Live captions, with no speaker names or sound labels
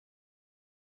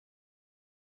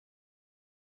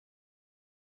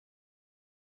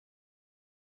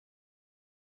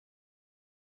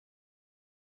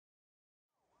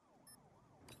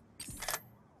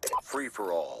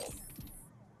free-for-all.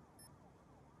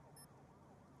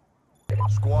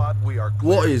 Squad, we are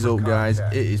clear. What is for up, guys?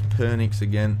 contact. It is Pernixx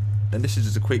again, and this is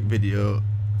just a quick video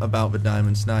about the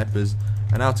diamond snipers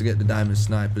and how to get the diamond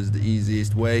snipers the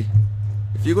easiest way.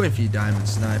 If you're going for your diamond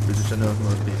snipers, which I know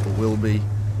most people will be,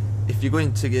 if you're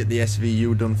going to get the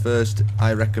SVU done first,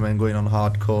 I recommend going on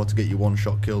hardcore to get your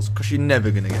one-shot kills, because you're never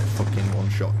going to get a fucking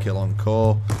one-shot kill on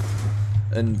core,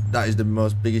 and that is the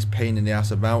most biggest pain in the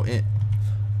ass about it.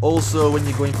 Also, when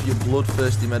you're going for your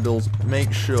bloodthirsty medals,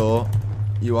 make sure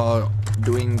you are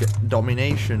doing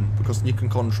domination, because you can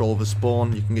control the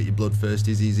spawn, you can get your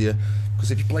bloodthirsties easier, because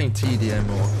if you're playing TDM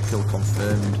or kill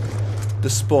confirmed, the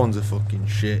spawns are fucking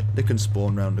shit. They can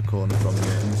spawn round the corner from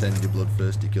you and send your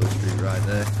bloodthirsty kill streak right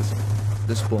there, because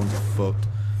the spawns are fucked.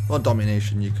 On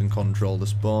domination you can control the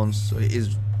spawns, so it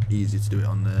is easy to do it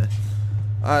on there.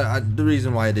 The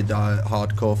reason why I did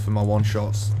hardcore for my one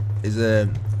shots is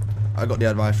I got the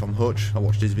advice from Hutch. I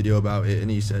watched his video about it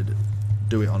and he said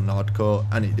do it on hardcore,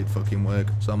 and it did fucking work,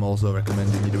 so I'm also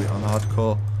recommending you do it on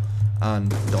hardcore and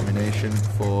domination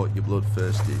for your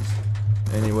bloodthirsties.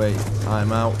 Anyway,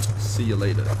 I'm out, see you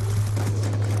later.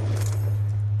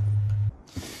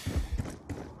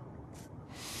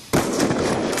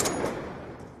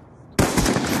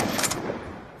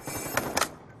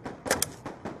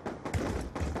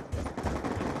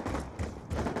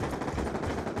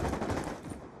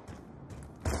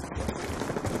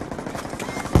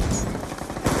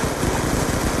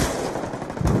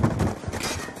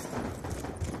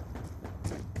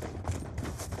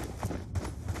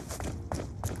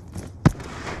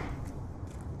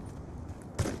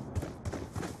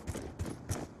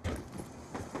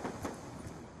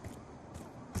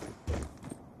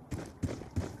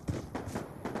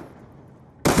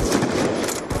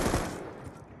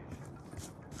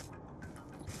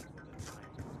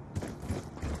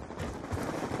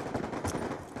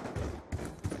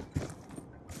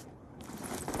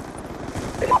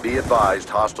 Be advised,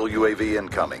 hostile UAV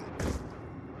incoming.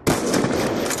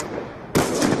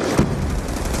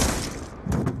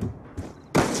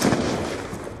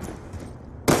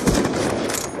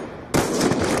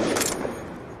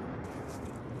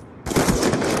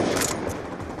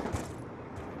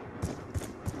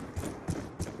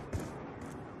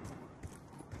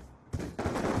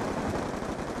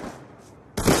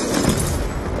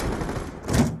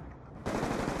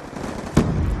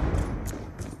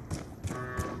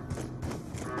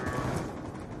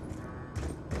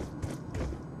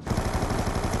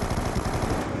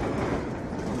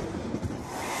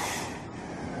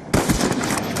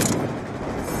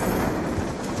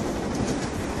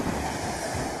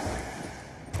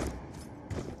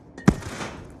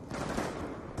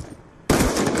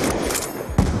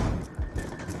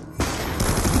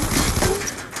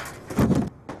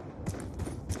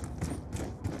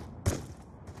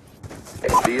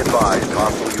 Be advised,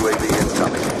 hostile UAV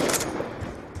incoming.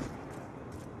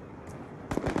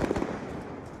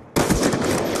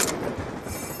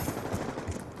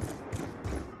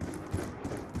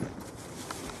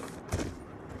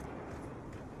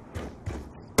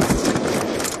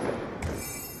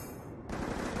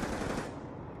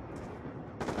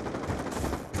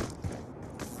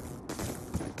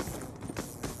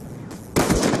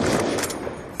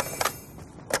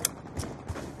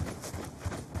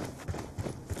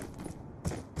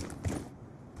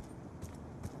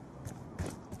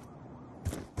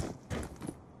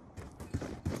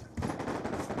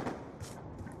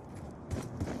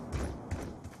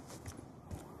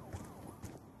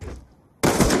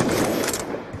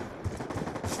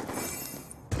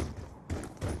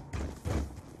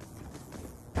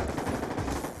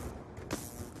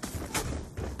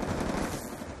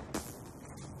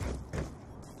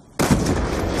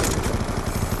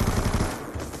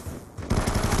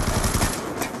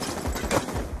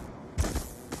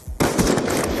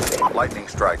 Lightning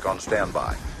strike on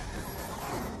standby.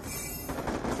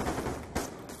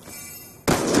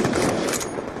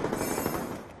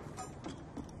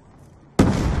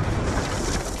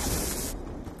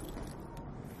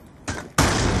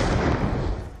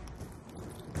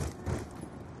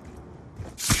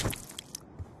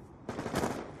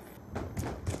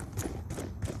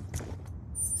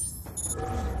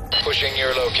 Pushing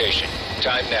your location.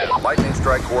 Time now. Lightning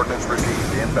strike coordinates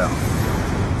received. Inbound.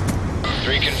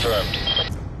 3 confirmed.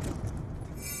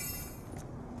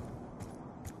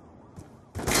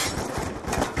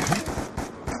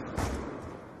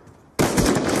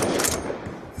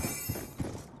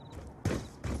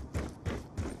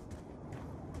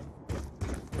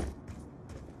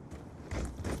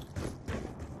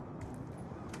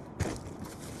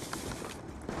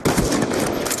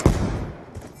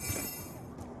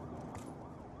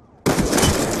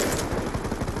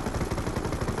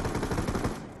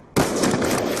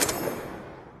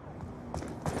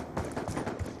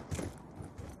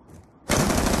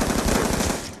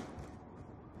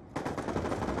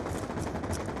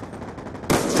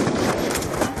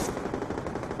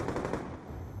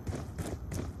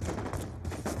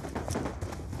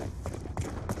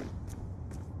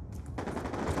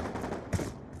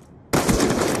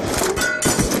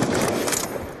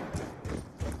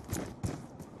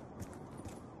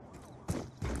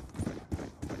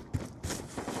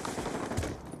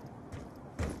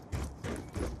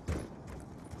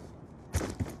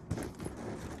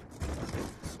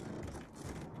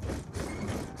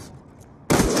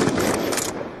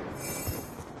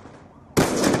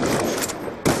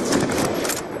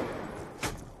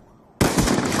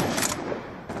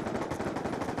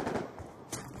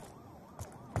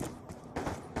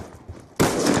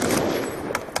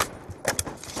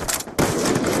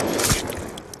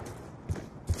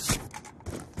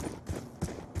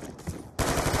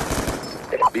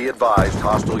 Be advised,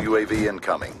 hostile UAV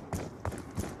incoming.